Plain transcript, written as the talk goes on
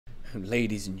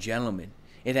Ladies and gentlemen,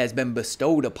 it has been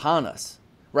bestowed upon us,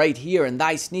 right here in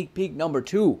thy sneak peek number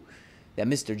 2, that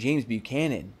Mr. James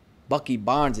Buchanan, Bucky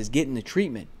Barnes, is getting the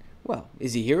treatment. Well,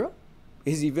 is he hero?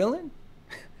 Is he villain?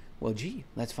 Well, gee,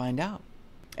 let's find out.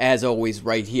 As always,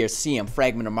 right here, CM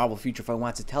Fragment of Marvel Future Fight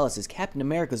wants to tell us is Captain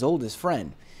America's oldest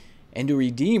friend, and to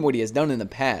redeem what he has done in the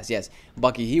past. Yes,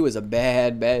 Bucky, he was a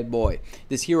bad boy.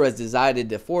 This hero has decided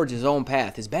to forge his own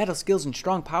path. His battle skills and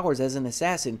strong powers as an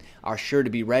assassin are sure to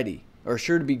be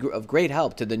of great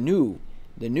help to the new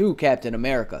Captain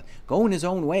America, going his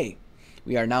own way.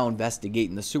 We are now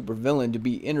investigating the supervillain to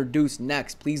be introduced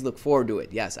next. Please look forward to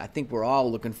it. Yes, I think we're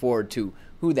all looking forward to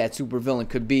who that supervillain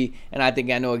could be, and I think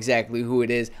I know exactly who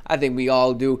it is. I think we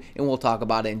all do, and we'll talk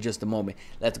about it in just a moment.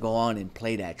 Let's go on and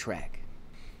play that track.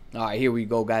 All right, here we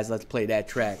go, guys. Let's play that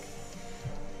track.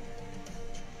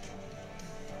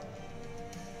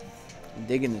 I'm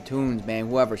digging the tunes, man.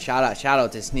 Whoever, shout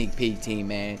out to Sneak Peek team,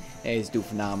 man. They just do a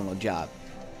phenomenal job.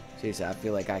 Seriously, I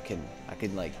feel like I could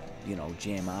like, you know,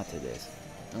 jam out to this.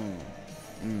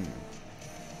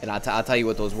 And I'll tell you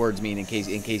what those words mean in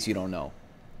case you don't know.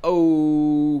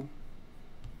 Oh.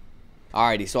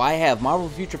 Alrighty, so I have Marvel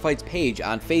Future Fight's page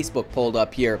on Facebook pulled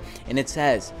up here, and it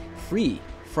says, "Free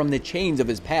from the chains of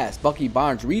his past, Bucky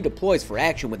Barnes redeploys for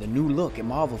action with a new look in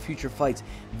Marvel Future Fight's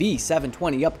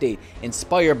V720 update,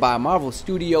 inspired by Marvel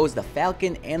Studios' The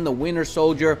Falcon and the Winter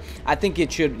Soldier." I think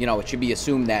it should be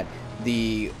assumed that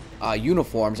the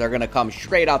uniforms are going to come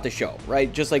straight out the show,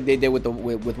 right? Just like they did with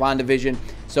WandaVision.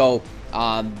 So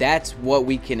that's what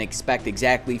we can expect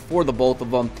exactly for the both of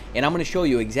them, and I'm going to show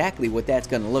you exactly what that's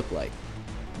going to look like.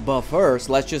 But first,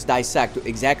 let's just dissect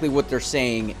exactly what they're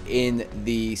saying in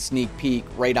the sneak peek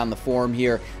right on the forum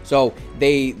here. So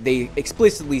they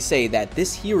explicitly say that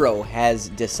this hero has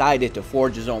decided to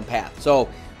forge his own path. So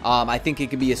I think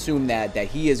it could be assumed that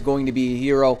he is going to be a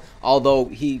hero, although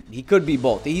he could be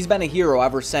both. He's been a hero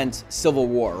ever since Civil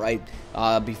War, right?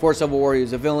 Before Civil War, he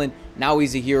was a villain. Now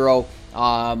he's a hero.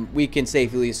 We can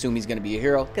safely assume he's going to be a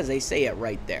hero because they say it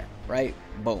right there, right?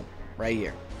 Boom. Right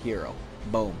here. Hero.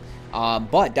 Boom.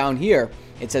 But down here,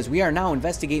 it says, "We are now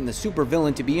investigating the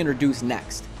supervillain to be introduced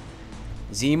next."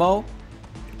 Zemo?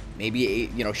 Maybe,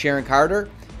 you know, Sharon Carter?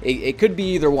 It could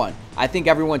be either one. I think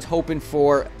everyone's hoping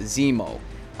for Zemo.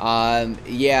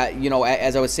 Yeah, you know,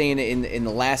 as I was saying in the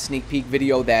last sneak peek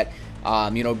video that,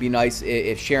 you know, it'd be nice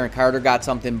if Sharon Carter got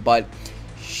something, but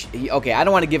okay, I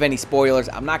don't want to give any spoilers.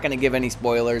 I'm not going to give any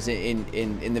spoilers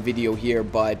in the video here,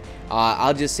 but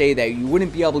I'll just say that you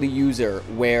wouldn't be able to use her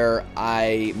where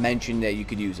I mentioned that you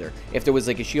could use her. If there was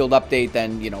like a SHIELD update,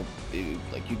 then, you know,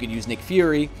 like you could use Nick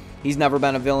Fury. He's never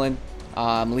been a villain,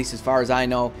 at least as far as I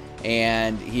know,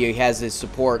 and he has his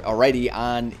support already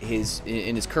on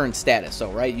in his current status. So,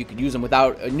 right, you could use him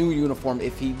without a new uniform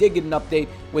if he did get an update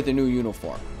with a new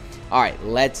uniform. All right,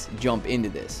 let's jump into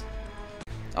this.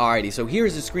 Alrighty, so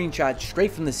here's a screenshot straight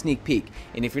from the sneak peek,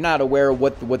 and if you're not aware of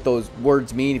what those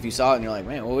words mean, if you saw it and you're like,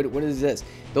 man, what is this?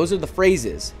 Those are the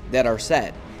phrases that are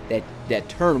said that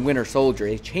turn Winter Soldier.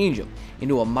 They change him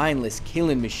into a mindless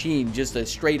killing machine, just a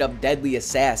straight up deadly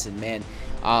assassin, man.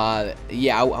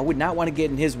 Yeah, I would not want to get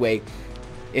in his way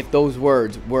if those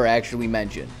words were actually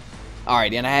mentioned.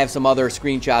 Alright, and I have some other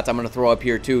screenshots I'm going to throw up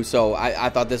here too, so I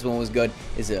thought this one was good.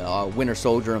 Is a Winter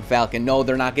Soldier and Falcon. No,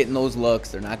 they're not getting those looks.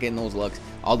 They're not getting those looks,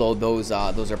 although those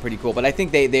are pretty cool. But I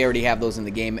think they already have those in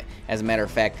the game, as a matter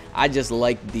of fact. I just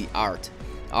like the art.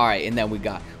 Alright, and then we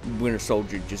got Winter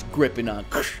Soldier just gripping on.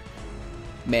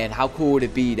 Man, how cool would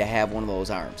it be to have one of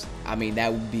those arms? I mean,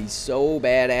 that would be so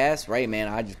badass, right, man?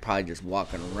 I'd probably just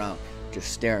walking around,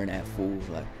 just staring at fools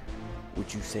like,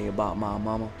 what you say about my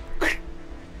mama?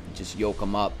 Just yoke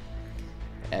them up.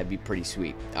 That'd be pretty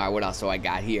sweet. All right, what else do I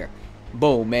got here?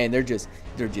 Boom, man, they're just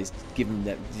giving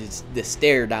the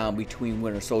stare down between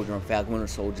Winter Soldier and Falcon. Winter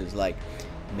Soldier's like,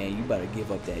 man, you better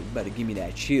give up that. You better give me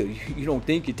that shield. You don't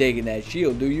think you're taking that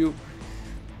shield, do you?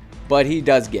 But he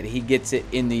does get it. He gets it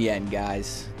in the end,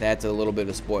 guys. That's a little bit of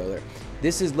a spoiler.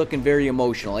 This is looking very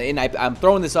emotional, and I'm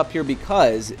throwing this up here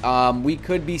because we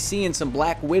could be seeing some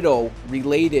Black Widow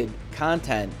related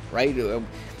content, right?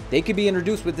 They could be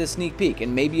introduced with this sneak peek,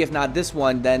 and maybe if not this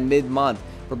one, then mid-month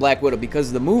for Black Widow,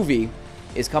 because the movie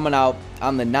is coming out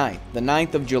on the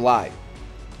 9th of July.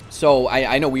 So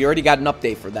I know we already got an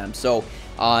update for them, so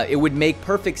it would make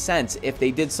perfect sense if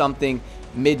they did something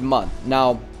mid-month.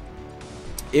 Now,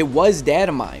 it was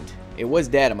data mined. It was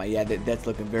data mined. Yeah, that's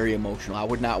looking very emotional. I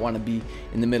would not want to be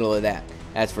in the middle of that.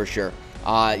 That's for sure.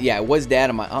 Yeah, it was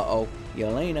data mined. Uh-oh,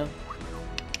 Yelena.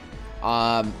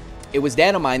 It was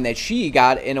data mined that she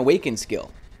got an awaken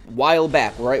skill. while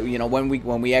back, right? You know, when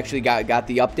we actually got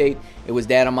the update, it was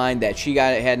data mined that she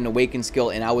had an awakened skill,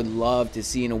 and I would love to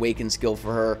see an awakened skill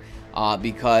for her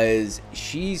because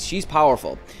she's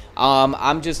powerful.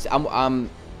 I'm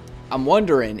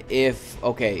wondering if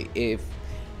if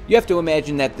you have to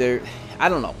imagine that they're, I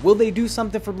don't know, will they do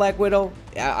something for Black Widow?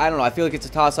 I don't know. I feel like it's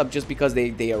a toss up just because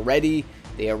they already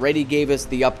gave us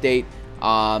the update.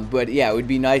 But yeah, it would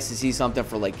be nice to see something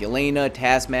for like Yelena,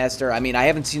 Taskmaster. I mean, I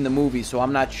haven't seen the movie, so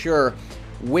I'm not sure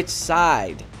which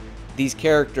side these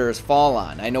characters fall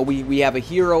on. I know we have a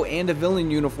hero and a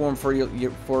villain uniform for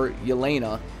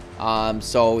Yelena,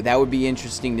 so that would be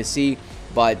interesting to see.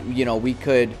 But you know, we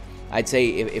could, I'd say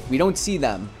if we don't see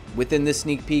them within this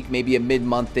sneak peek, maybe a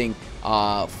mid-month thing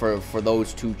for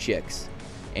those two chicks,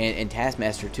 and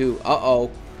Taskmaster too.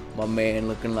 My man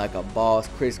looking like a boss,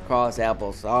 crisscross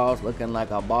applesauce, looking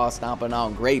like a boss stomping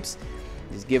on grapes.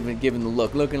 Just giving the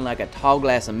look, looking like a tall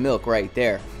glass of milk right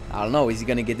there. I don't know, is he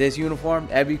gonna get this uniform?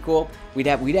 That'd be cool. We'd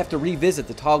have to revisit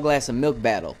the tall glass of milk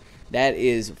battle. That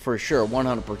is for sure,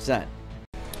 100%.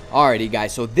 Alrighty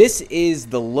guys, so this is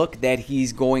the look that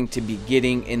he's going to be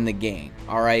getting in the game.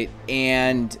 Alright,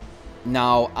 and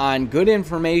now on good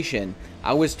information,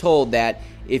 I was told that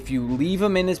if you leave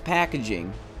him in his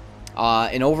packaging,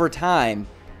 and over time,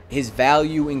 his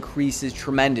value increases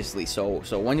tremendously. So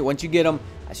once you get him,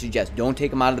 I suggest don't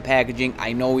take him out of the packaging.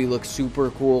 I know he looks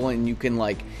super cool, and you can,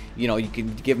 like, you know, you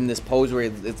can give him this pose where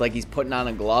it's like he's putting on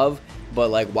a glove, but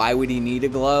like, why would he need a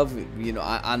glove, you know,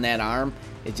 on that arm?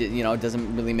 It just, you know, it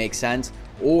doesn't really make sense.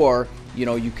 Or, you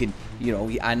know, you could, you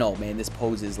know, I know, man, this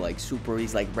pose is like super,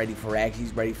 he's like ready for action,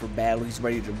 he's ready for battle, he's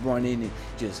ready to run in and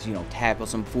just, you know, tackle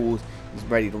some fools. He's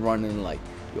ready to run in like,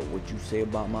 yo, what you say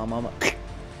about my mama?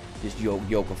 Just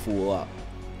yoke a fool up.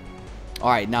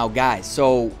 Alright, now guys,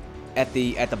 so at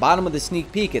the bottom of the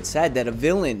sneak peek, it said that a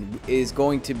villain is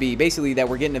going to be, basically that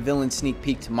we're getting a villain sneak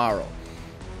peek tomorrow.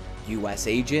 US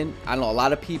agent? I don't know, a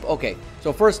lot of people, okay,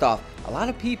 so first off, a lot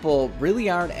of people really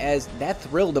aren't that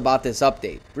thrilled about this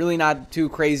update. Really not too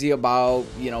crazy about,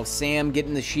 you know, Sam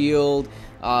getting the shield,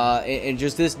 and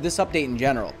just this update in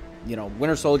general. You know,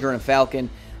 Winter Soldier and Falcon.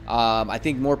 I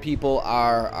think more people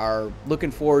are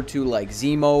looking forward to like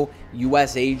Zemo,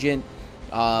 US agent,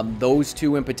 those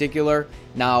two in particular.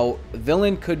 Now,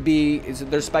 villain could be,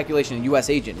 there's speculation,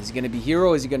 US agent. Is he going to be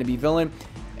hero? Is he going to be villain?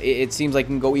 It seems like it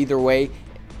can go either way.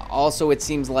 Also, it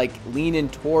seems like leaning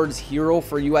towards hero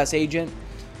for US agent.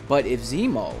 But if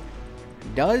Zemo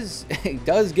does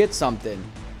get something,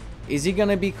 is he going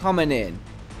to be coming in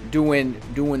doing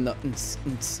the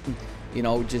you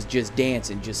know, just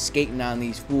dancing, just skating on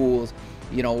these fools,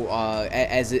 you know,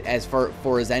 as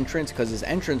for his entrance? Because his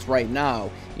entrance right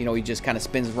now, you know, he just kind of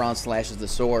spins around, slashes the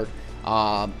sword.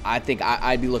 I think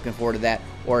I'd be looking forward to that.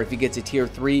 Or if he gets a tier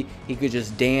 3, he could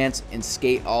just dance and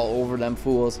skate all over them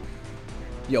fools.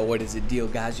 Yo, what is the deal,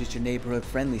 guys? Just your neighborhood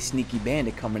friendly sneaky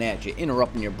bandit coming at you,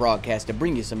 interrupting your broadcast to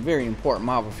bring you some very important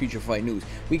Marvel Future Fight news.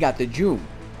 We got the June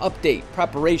update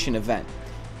preparation event.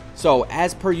 So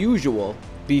as per usual,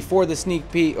 before the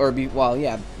sneak peek, or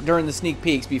during the sneak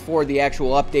peeks, before the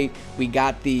actual update, we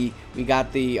got the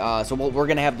so we're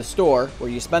gonna have the store where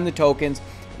you spend the tokens.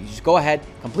 You just go ahead,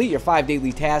 complete your 5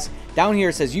 daily tasks. Down here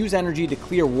it says use energy to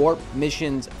clear warp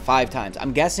missions 5 times.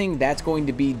 I'm guessing that's going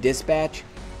to be dispatch.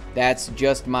 That's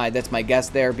my guess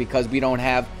there, because we don't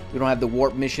have the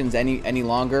warp missions any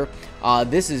longer.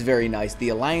 This is very nice. The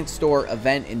Alliance Store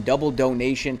event and double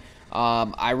donation.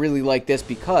 I really like this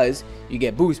because you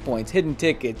get boost points, hidden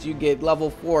tickets, you get level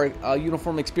 4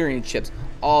 uniform experience chips.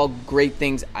 All great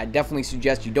things. I definitely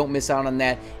suggest you don't miss out on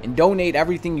that and donate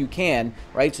everything you can,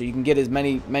 right? So you can get as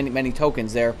many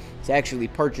tokens there to actually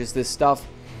purchase this stuff.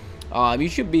 You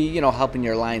should be, you know, helping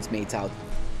your alliance mates out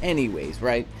anyways,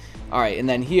 right? All right, and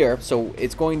then here, so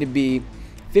it's going to be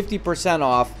 50%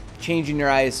 off changing your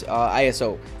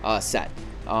ISO set.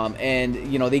 And,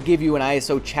 you know, they give you an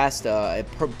ISO chest, a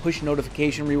push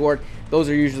notification reward. Those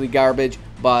are usually garbage,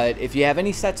 but if you have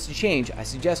any sets to change, I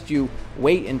suggest you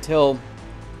wait until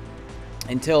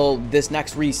this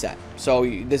next reset. So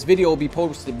this video will be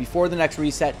posted before the next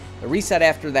reset. The reset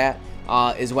after that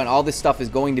is when all this stuff is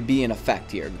going to be in effect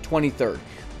here, the 23rd.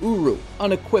 Uru,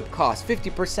 unequipped cost,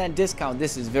 50% discount.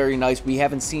 This is very nice. We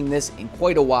haven't seen this in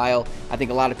quite a while. I think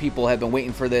a lot of people have been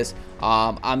waiting for this.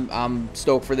 I'm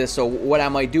stoked for this. So what I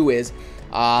might do is,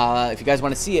 if you guys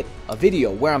want to see it, a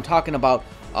video where I'm talking about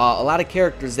a lot of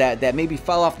characters that maybe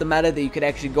fell off the meta that you could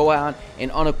actually go on and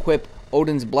unequip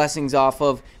Odin's blessings off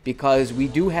of, because we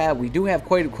do have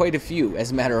quite a few,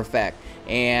 as a matter of fact,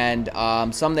 and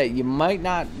some that you might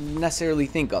not necessarily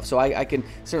think of. So I can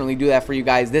certainly do that for you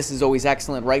guys. This is always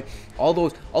excellent, right? All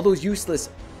those useless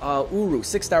Uru,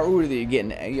 6-star Uru that you're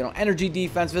getting, you know, energy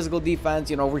defense, physical defense,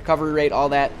 you know, recovery rate, all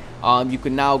that. You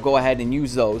can now go ahead and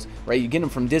use those, right? You get them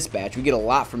from dispatch. We get a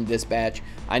lot from dispatch.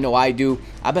 I know I do.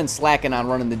 I've been slacking on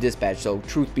running the dispatch, so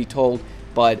truth be told,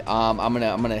 but I'm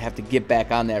gonna have to get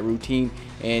back on that routine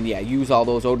and yeah, use all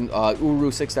those Odin,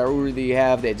 Uru, 6-star Uru that you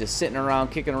have. They're just sitting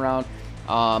around, kicking around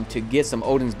to get some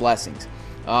Odin's blessings.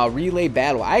 Relay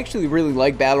battle. I actually really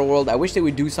like Battle World. I wish they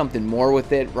would do something more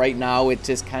with it. Right now, it's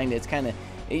just kind of,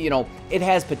 you know, it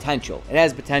has potential. It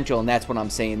has potential, and that's what I'm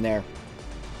saying there.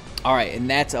 All right, and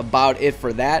that's about it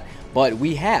for that. But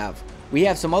we have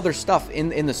some other stuff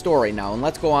in the store right now, and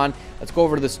let's go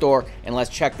over to the store and let's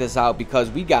check this out, because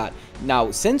we got,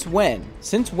 now, since when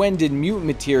did mutant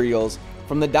materials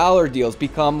from the dollar deals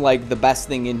become like the best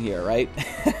thing in here, right?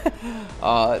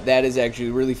 That is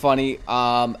actually really funny.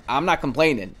 I'm not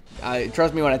complaining.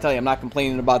 Trust me when I tell you, I'm not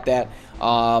complaining about that.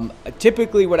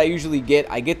 Typically what I usually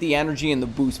get, I get the energy and the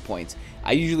boost points.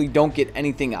 I usually don't get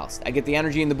anything else. I get the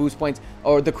energy and the boost points,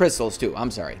 or the crystals too.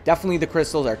 I'm sorry. Definitely the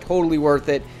crystals are totally worth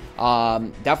it.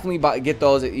 Definitely get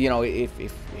those. You know, if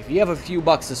you have a few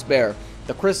bucks to spare,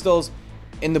 the crystals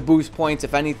and the boost points,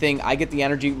 if anything, I get the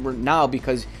energy now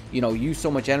because, you know, use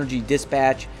so much energy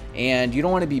dispatch, and you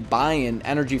don't want to be buying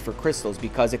energy for crystals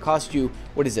because it costs you,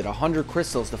 what is it, 100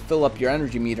 crystals to fill up your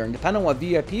energy meter, and depending on what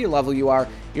VIP level you are,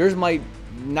 yours might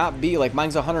not be, like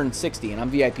mine's 160 and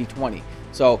I'm VIP 20.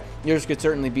 So yours could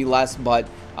certainly be less, but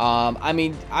I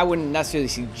mean, I wouldn't necessarily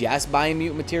suggest buying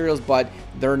mutant materials, but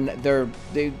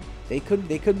they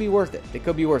could be worth it. They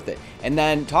could be worth it. And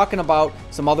then talking about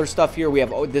some other stuff here, we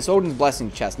have this Odin's Blessing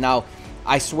chest. Now,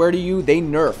 I swear to you, they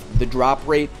nerfed the drop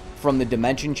rate from the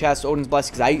Dimension chest, Odin's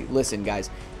Blessings. Listen, guys,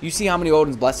 you see how many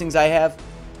Odin's Blessings I have?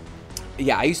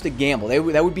 Yeah, I used to gamble.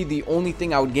 That would be the only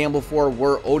thing I would gamble for,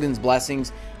 were Odin's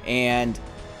Blessings, and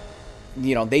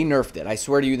you know, they nerfed it. I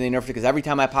swear to you, they nerfed it, because every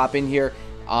time I pop in here,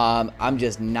 I'm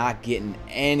just not getting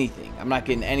anything. I'm not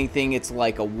getting anything. It's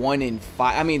like a 1 in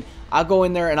 5. I mean, I'll go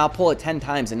in there and I'll pull it 10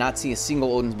 times and not see a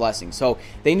single Odin's Blessing. So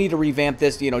they need to revamp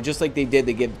this, you know, just like they did.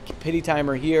 They give pity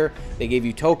timer here. They gave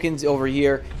you tokens over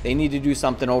here. They need to do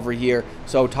something over here.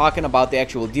 So talking about the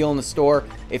actual deal in the store,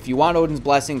 if you want Odin's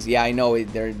Blessings, yeah, I know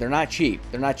they're not cheap.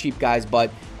 They're not cheap, guys,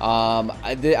 but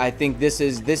I think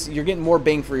this you're getting more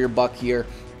bang for your buck here,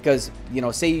 because, you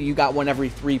know, say you got one every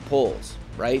 3 pulls,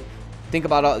 right? Think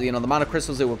about, you know, the amount of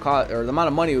crystals it would cost, or the amount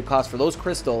of money it would cost for those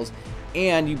crystals,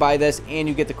 and you buy this and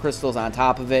you get the crystals on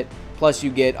top of it, plus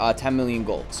you get 10 million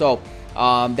gold. So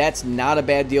that's not a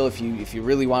bad deal if you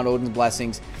really want Odin's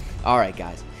Blessings. All right,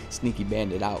 guys, Sneaky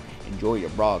Bandit out. Enjoy your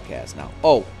broadcast now.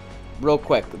 Oh, real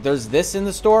quick, there's this in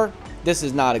the store. This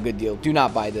is not a good deal. Do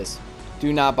not buy this.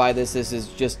 Do not buy this. This is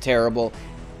just terrible.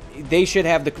 They should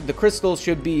have the crystals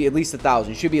should be at least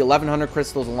 1,000. Should be 1,100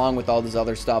 crystals along with all this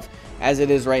other stuff. As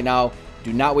it is right now,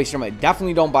 do not waste your money.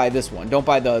 Definitely don't buy this one. Don't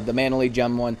buy the Mandalay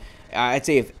Gem one. I'd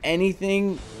say if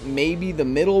anything, maybe the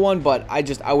middle one, but I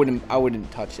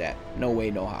wouldn't touch that. No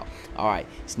way, no how. All right,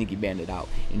 Sneaky Bandit out.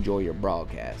 Enjoy your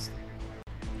broadcast.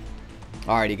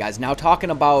 Alrighty, guys. Now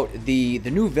talking about the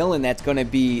new villain that's gonna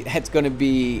be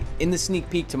in the sneak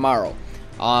peek tomorrow.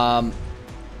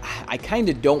 I kind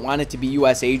of don't want it to be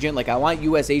U.S. Agent. Like, I want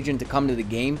U.S. Agent to come to the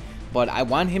game, but I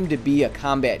want him to be a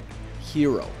combat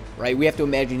hero, right? We have to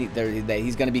imagine that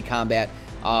he's going to be combat.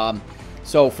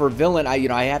 So for villain,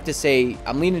 I have to say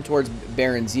I'm leaning towards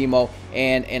Baron Zemo,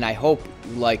 and I hope,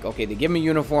 like, okay, they give him a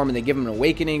uniform and they give him an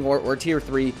Awakening or Tier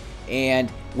 3,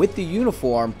 and with the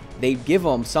uniform, they give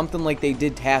him something like they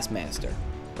did Taskmaster,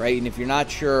 right? And if you're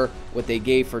not sure what they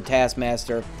gave for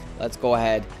Taskmaster, let's go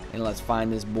ahead and let's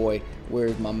find this boy.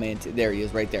 Where's my man? There he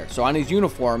is, right there. So on his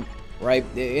uniform, right,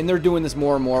 and they're doing this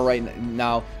more and more right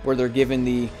now, where they're giving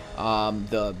the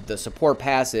support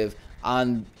passive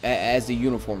on as the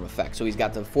uniform effect. So he's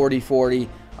got the 40-40,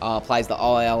 applies to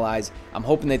all allies. I'm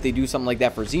hoping that they do something like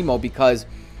that for Zemo, because,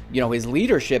 you know, his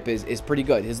leadership is pretty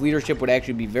good. His leadership would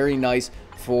actually be very nice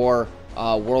for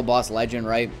World Boss Legend,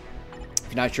 right? If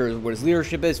you're not sure what his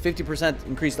leadership is, 50%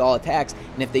 increase to all attacks,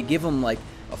 and if they give him like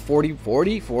a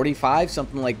 40-40, 45,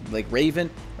 something like Raven,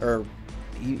 or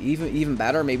even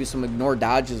better, maybe some ignore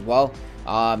dodge as well.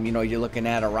 You know, you're looking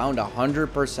at around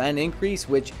 100% increase,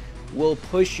 which will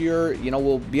push your, you know,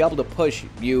 will be able to push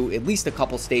you at least a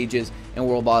couple stages in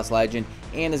World Boss Legend,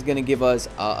 and is going to give us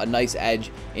a nice edge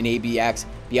in ABX.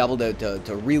 Be able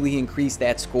to really increase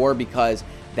that score, because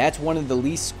that's one of the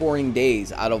least scoring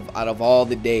days out of all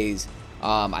the days.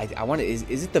 I want to,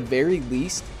 is it the very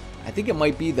least? I think it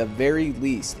might be the very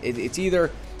least. It's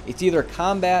either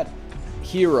combat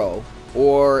hero,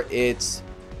 or it's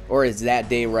or is that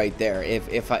day right there?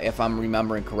 If I'm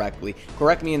remembering correctly,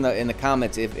 correct me in the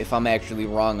comments if I'm actually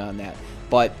wrong on that.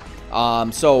 But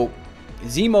so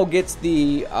Zemo gets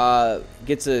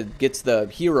the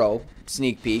hero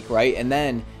sneak peek, right? And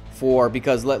then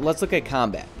because let's look at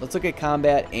combat. Let's look at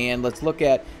combat, and let's look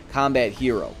at combat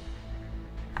hero.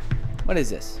 What is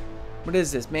this? What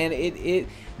is this, man?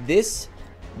 This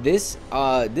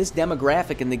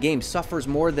demographic in the game suffers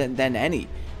more than any.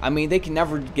 I mean, they can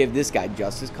never give this guy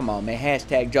justice. Come on, man.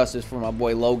 Hashtag justice for my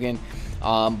boy Logan.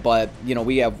 But you know,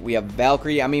 we have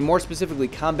Valkyrie. I mean, more specifically,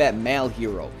 combat male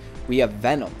hero. We have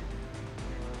Venom.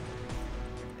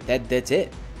 That's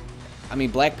it. I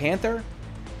mean, Black Panther.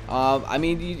 I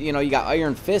mean, you know, you got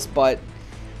Iron Fist, but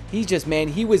he's just, man,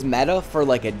 he was meta for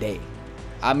like a day.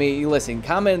 I mean, listen,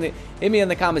 hit me in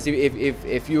the comments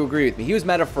if you agree with me. He was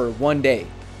meta for one day,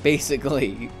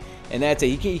 basically, and that's it.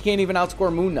 He can't even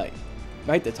outscore Moon Knight,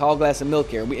 right? The tall glass of milk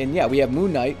here. And yeah, we have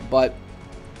Moon Knight, but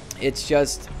it's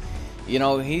just, you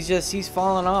know, he's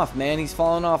falling off, man. He's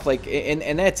falling off, like,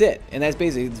 and that's it. And that's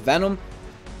basically, it's Venom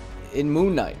in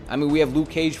Moon Knight. I mean, we have Luke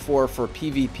Cage for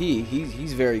PvP.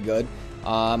 He's very good.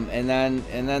 And then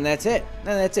that's it. And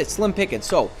that's it. Slim pickings.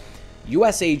 So,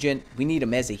 U.S. Agent, we need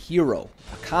him as a hero,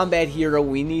 a combat hero.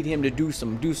 We need him to do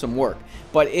some work.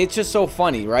 But it's just so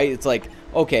funny, right? It's like,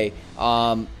 okay,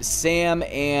 Sam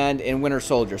and Winter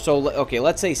Soldier. So, okay,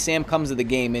 let's say Sam comes to the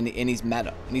game and he's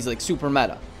meta, and he's like super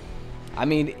meta. I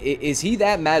mean, is he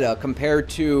that meta compared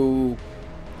to,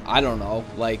 I don't know,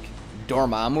 like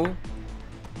Dormammu,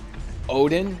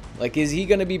 Odin? Like, is he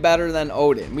gonna be better than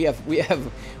Odin? We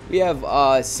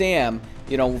have Sam,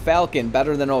 you know, Falcon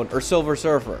better than Odin, or Silver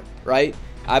Surfer, right?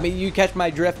 I mean, you catch my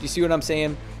drift. You see what I'm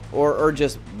saying? Or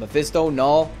just Mephisto,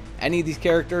 Null, any of these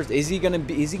characters. Is he gonna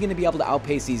be able to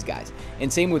outpace these guys?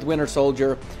 And same with Winter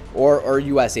Soldier or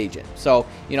U.S. Agent. So,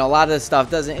 you know, a lot of this stuff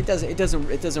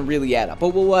doesn't really add up. But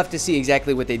we'll have to see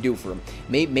exactly what they do for him.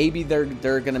 Maybe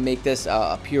they're gonna make this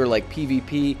a pure like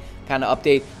PvP kind of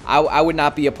update. I would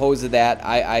not be opposed to that.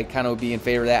 I kind of would be in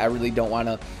favor of that. I really don't want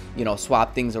to, you know,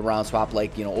 swap things around, swap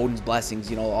like, you know, Odin's blessings,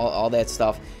 you know, all that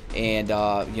stuff, and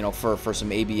you know, for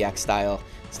some ABX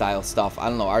style stuff. I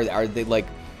don't know. Are they like,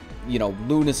 you know,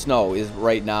 Luna Snow is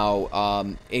right now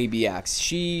ABX.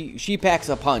 She packs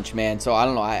a punch, man. So I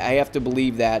don't know. I have to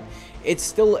believe that. It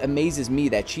still amazes me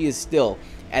that she is still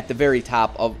at the very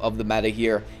top of the meta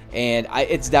here, and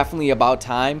it's definitely about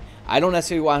time. I don't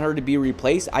necessarily want her to be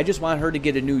replaced. I just want her to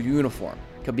get a new uniform,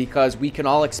 because we can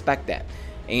all expect that.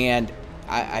 And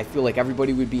I feel like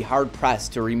everybody would be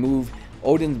hard-pressed to remove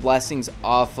Odin's blessings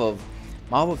off of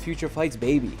Marvel Future Fight's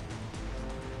baby.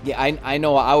 Yeah, I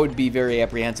know I would be very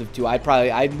apprehensive too.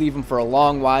 I'd leave him for a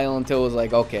long while until it was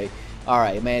like, okay, all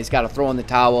right, man, he's got to throw in the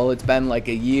towel. It's been like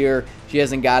a year. She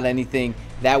hasn't got anything.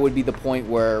 That would be the point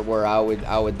where I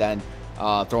would then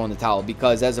throw in the towel,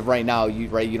 because as of right now, you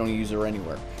don't use her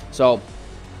anywhere. So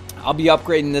I'll be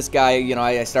upgrading this guy. You know,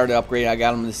 I started upgrading. I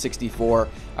got him to 64.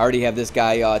 I already have this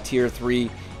guy tier 3,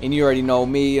 and you already know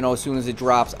me. You know, as soon as it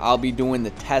drops, I'll be doing the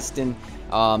testing,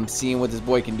 seeing what this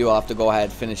boy can do. I'll have to go ahead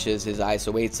and finish his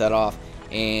ISO 8 set off,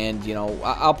 and you know,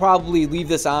 I'll probably leave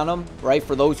this on him, right?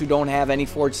 For those who don't have any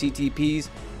forged CTPs,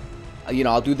 you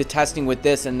know, I'll do the testing with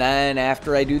this, and then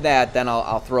after I do that, then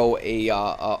I'll throw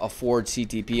a forged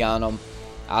CTP on him.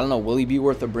 I don't know. Will he be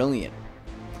worth a brilliant?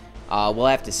 We'll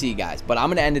have to see, guys. But I'm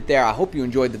going to end it there. I hope you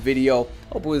enjoyed the video.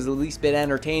 Hope it was at least a bit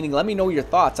entertaining. Let me know your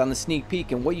thoughts on the sneak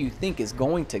peek and what you think is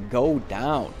going to go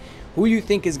down. Who you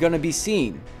think is going to be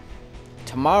seen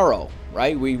tomorrow,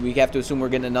 right? We have to assume we're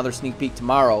getting another sneak peek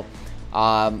tomorrow.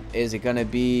 Is it going to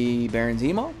be Baron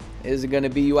Zemo? Is it going to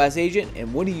be U.S. Agent?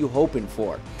 And what are you hoping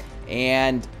for?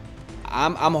 And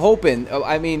I'm hoping,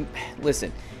 I mean,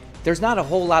 listen, there's not a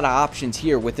whole lot of options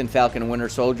here within Falcon and Winter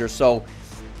Soldier, so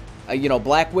you know,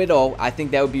 Black Widow, I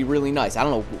think that would be really nice. I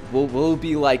don't know, will it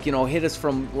be like, you know, hit us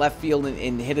from left field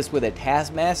and hit us with a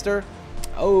Taskmaster?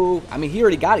 Oh, I mean, he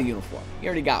already got a uniform. He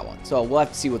already got one. So we'll have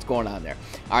to see what's going on there.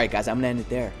 All right, guys, I'm going to end it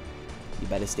there. You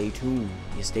better stay tuned.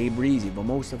 You stay breezy. But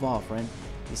most of all, friend,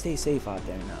 you stay safe out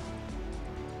there now.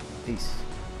 Peace.